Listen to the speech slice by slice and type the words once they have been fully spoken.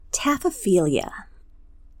Taphophilia.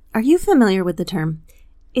 Are you familiar with the term?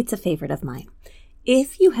 It's a favorite of mine.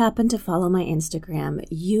 If you happen to follow my Instagram,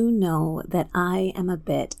 you know that I am a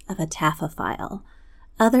bit of a taphophile,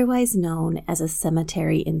 otherwise known as a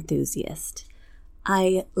cemetery enthusiast.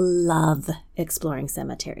 I love exploring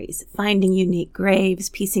cemeteries, finding unique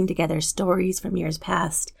graves, piecing together stories from years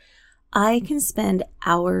past. I can spend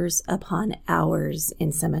hours upon hours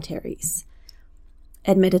in cemeteries.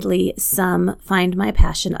 Admittedly, some find my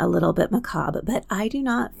passion a little bit macabre, but I do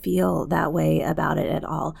not feel that way about it at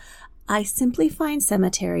all. I simply find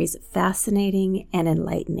cemeteries fascinating and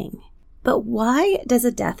enlightening. But why does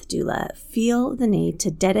a death doula feel the need to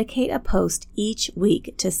dedicate a post each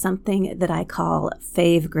week to something that I call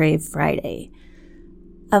Fave Grave Friday?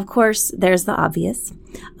 Of course, there's the obvious.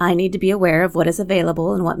 I need to be aware of what is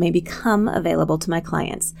available and what may become available to my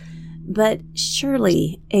clients. But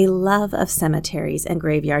surely a love of cemeteries and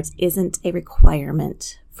graveyards isn't a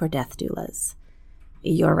requirement for death doulas.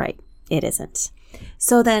 You're right, it isn't.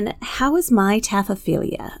 So then, how is my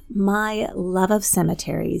taphophilia, my love of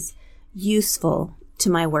cemeteries, useful to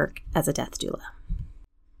my work as a death doula?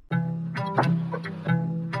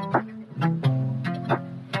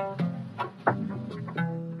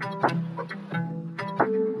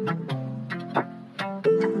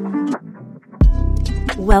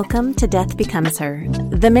 Welcome to Death Becomes Her,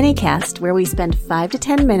 the mini-cast where we spend 5 to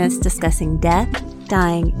 10 minutes discussing death,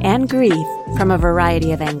 dying, and grief from a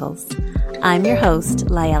variety of angles. I'm your host,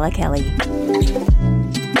 LiElla Kelly.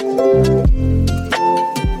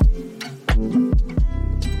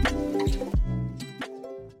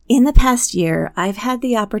 In the past year, I've had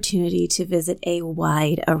the opportunity to visit a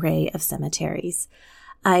wide array of cemeteries.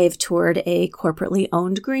 I've toured a corporately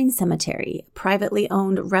owned green cemetery, privately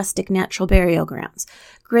owned rustic natural burial grounds,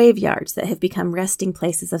 graveyards that have become resting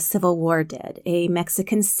places of Civil War dead, a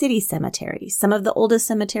Mexican city cemetery, some of the oldest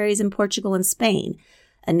cemeteries in Portugal and Spain,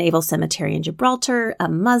 a naval cemetery in Gibraltar, a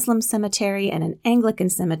Muslim cemetery, and an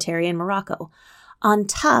Anglican cemetery in Morocco, on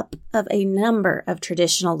top of a number of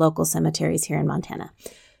traditional local cemeteries here in Montana.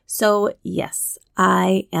 So yes,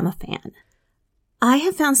 I am a fan. I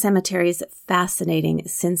have found cemeteries fascinating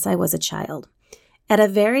since I was a child. At a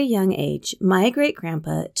very young age, my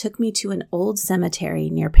great-grandpa took me to an old cemetery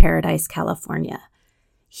near Paradise, California.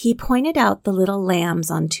 He pointed out the little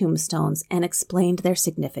lambs on tombstones and explained their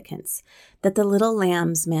significance, that the little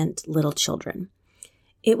lambs meant little children.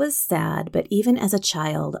 It was sad, but even as a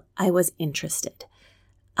child, I was interested.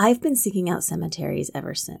 I've been seeking out cemeteries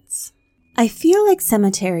ever since. I feel like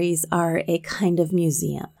cemeteries are a kind of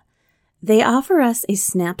museum. They offer us a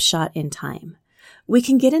snapshot in time. We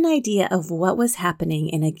can get an idea of what was happening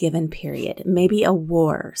in a given period, maybe a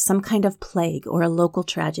war, some kind of plague, or a local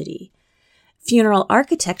tragedy. Funeral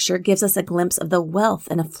architecture gives us a glimpse of the wealth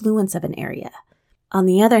and affluence of an area. On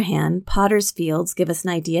the other hand, potter's fields give us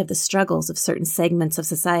an idea of the struggles of certain segments of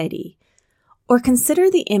society. Or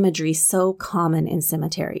consider the imagery so common in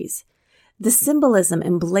cemeteries. The symbolism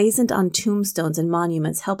emblazoned on tombstones and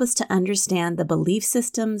monuments help us to understand the belief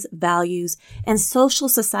systems, values, and social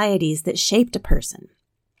societies that shaped a person.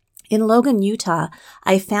 In Logan, Utah,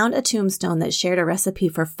 I found a tombstone that shared a recipe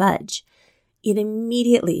for fudge. It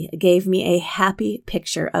immediately gave me a happy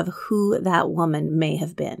picture of who that woman may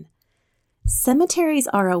have been. Cemeteries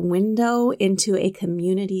are a window into a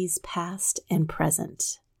community's past and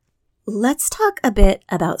present. Let's talk a bit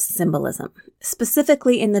about symbolism,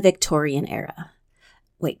 specifically in the Victorian era.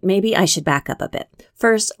 Wait, maybe I should back up a bit.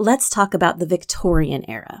 First, let's talk about the Victorian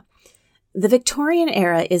era. The Victorian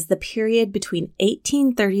era is the period between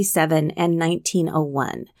 1837 and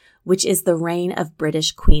 1901, which is the reign of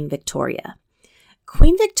British Queen Victoria.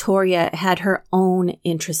 Queen Victoria had her own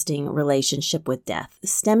interesting relationship with death,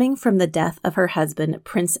 stemming from the death of her husband,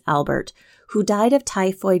 Prince Albert, who died of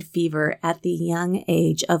typhoid fever at the young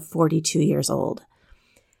age of 42 years old.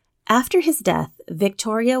 After his death,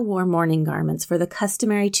 Victoria wore mourning garments for the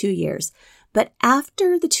customary 2 years, but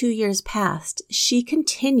after the 2 years passed, she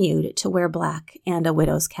continued to wear black and a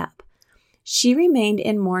widow's cap. She remained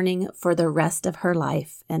in mourning for the rest of her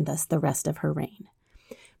life and thus the rest of her reign.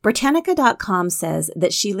 Britannica.com says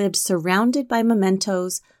that she lived surrounded by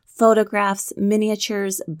mementos, photographs,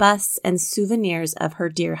 miniatures, busts, and souvenirs of her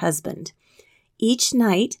dear husband. Each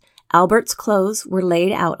night, Albert's clothes were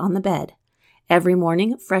laid out on the bed. Every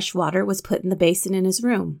morning, fresh water was put in the basin in his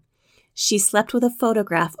room. She slept with a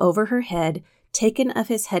photograph over her head, taken of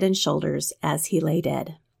his head and shoulders as he lay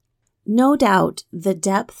dead. No doubt, the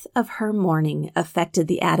depth of her mourning affected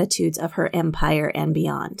the attitudes of her empire and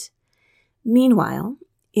beyond. Meanwhile,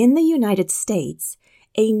 in the United States,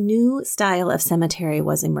 a new style of cemetery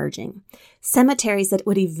was emerging. Cemeteries that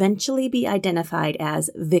would eventually be identified as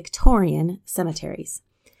Victorian cemeteries.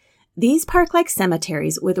 These park-like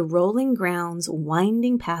cemeteries with rolling grounds,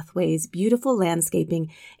 winding pathways, beautiful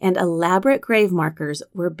landscaping, and elaborate grave markers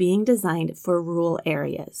were being designed for rural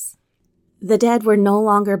areas. The dead were no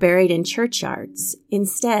longer buried in churchyards.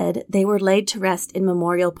 Instead, they were laid to rest in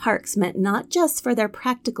memorial parks meant not just for their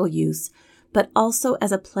practical use, but also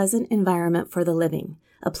as a pleasant environment for the living,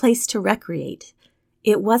 a place to recreate.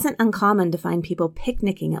 It wasn't uncommon to find people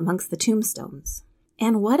picnicking amongst the tombstones.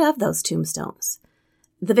 And what of those tombstones?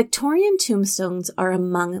 The Victorian tombstones are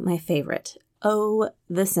among my favorite. Oh,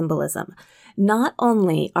 the symbolism. Not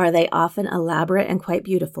only are they often elaborate and quite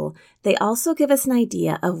beautiful, they also give us an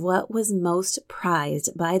idea of what was most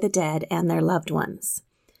prized by the dead and their loved ones.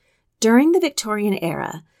 During the Victorian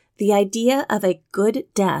era, the idea of a good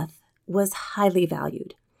death was highly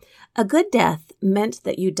valued. A good death meant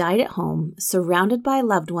that you died at home, surrounded by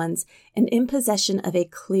loved ones, and in possession of a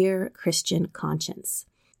clear Christian conscience.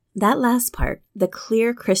 That last part, the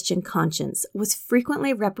clear Christian conscience, was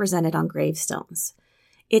frequently represented on gravestones.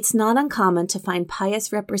 It's not uncommon to find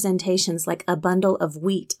pious representations like a bundle of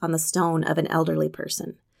wheat on the stone of an elderly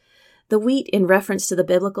person. The wheat in reference to the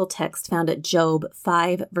biblical text found at Job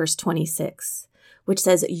 5, verse 26, which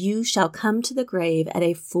says, "You shall come to the grave at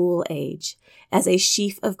a full age, as a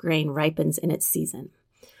sheaf of grain ripens in its season."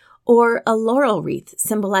 Or a laurel wreath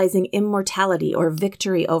symbolizing immortality or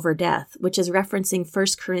victory over death, which is referencing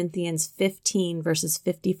 1 Corinthians 15, verses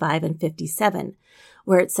 55 and 57,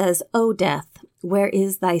 where it says, "O death, where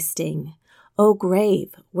is thy sting? O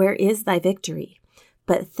grave, where is thy victory?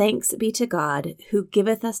 But thanks be to God, who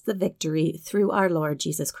giveth us the victory through our Lord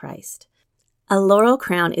Jesus Christ." A laurel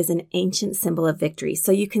crown is an ancient symbol of victory,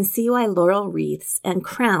 so you can see why laurel wreaths and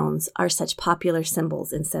crowns are such popular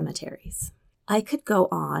symbols in cemeteries. I could go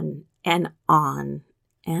on and on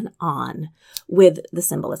and on with the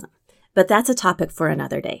symbolism, but that's a topic for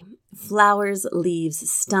another day. Flowers, leaves,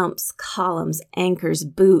 stumps, columns, anchors,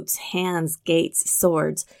 boots, hands, gates,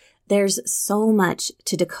 swords. There's so much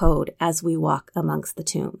to decode as we walk amongst the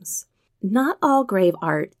tombs. Not all grave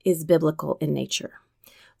art is biblical in nature.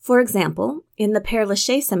 For example, in the Père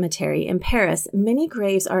Lachaise Cemetery in Paris, many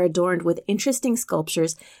graves are adorned with interesting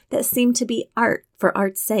sculptures that seem to be art for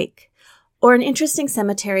art's sake. Or an interesting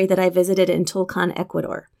cemetery that I visited in Tulcan,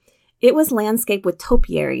 Ecuador. It was landscaped with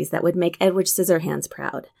topiaries that would make Edward Scissorhands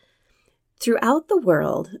proud. Throughout the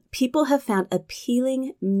world, people have found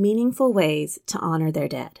appealing, meaningful ways to honor their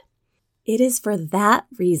dead. It is for that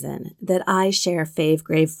reason that I share Fave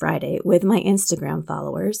Grave Friday with my Instagram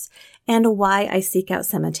followers and why I seek out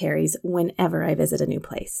cemeteries whenever I visit a new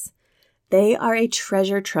place. They are a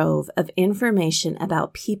treasure trove of information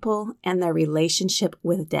about people and their relationship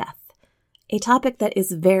with death. A topic that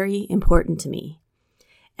is very important to me.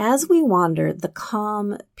 As we wander the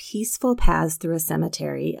calm, peaceful paths through a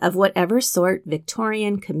cemetery of whatever sort,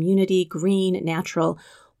 Victorian, community, green, natural,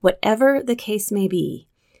 whatever the case may be,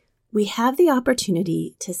 we have the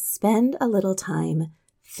opportunity to spend a little time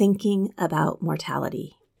thinking about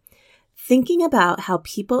mortality. Thinking about how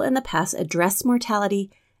people in the past addressed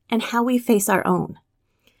mortality and how we face our own.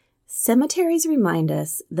 Cemeteries remind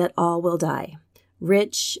us that all will die.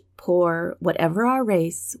 Rich, poor, whatever our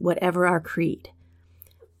race, whatever our creed.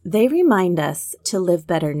 They remind us to live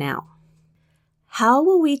better now. How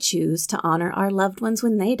will we choose to honor our loved ones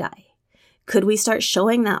when they die? Could we start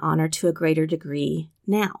showing that honor to a greater degree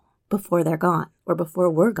now, before they're gone, or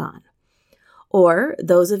before we're gone? Or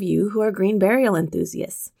those of you who are green burial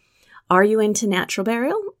enthusiasts, are you into natural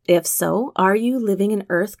burial? If so, are you living an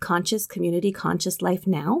earth-conscious, community-conscious life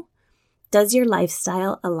now? Does your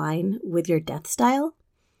lifestyle align with your death style?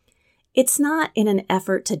 It's not in an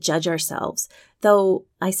effort to judge ourselves, though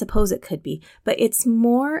I suppose it could be, but it's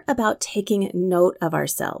more about taking note of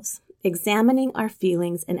ourselves, examining our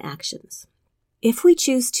feelings and actions. If we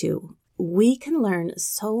choose to, we can learn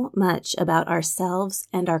so much about ourselves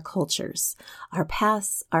and our cultures, our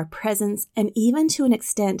pasts, our presents, and even to an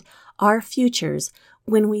extent, our futures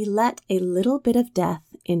when we let a little bit of death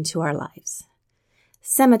into our lives.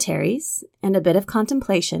 Cemeteries and a bit of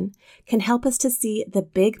contemplation can help us to see the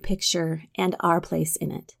big picture and our place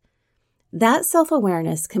in it. That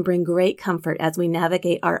self-awareness can bring great comfort as we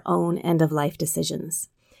navigate our own end-of-life decisions.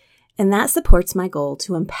 And that supports my goal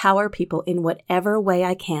to empower people in whatever way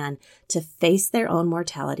I can to face their own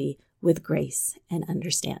mortality with grace and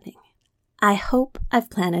understanding. I hope I've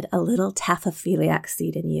planted a little taphophiliac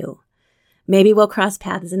seed in you. Maybe we'll cross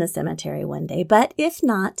paths in a cemetery one day, but if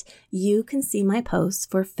not, you can see my posts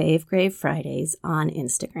for Fave Grave Fridays on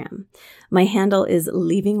Instagram. My handle is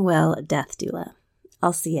Leaving Well Death Doula.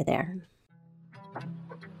 I'll see you there.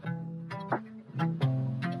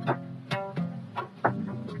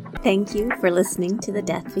 Thank you for listening to the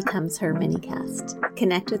Death Becomes Her minicast.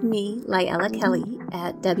 Connect with me, LiElla Kelly,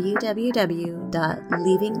 at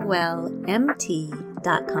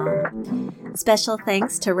www.leavingwellmt.com. Special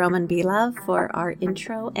thanks to Roman Belov for our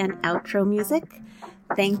intro and outro music.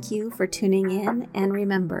 Thank you for tuning in, and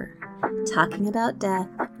remember, talking about death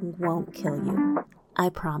won't kill you. I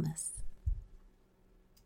promise.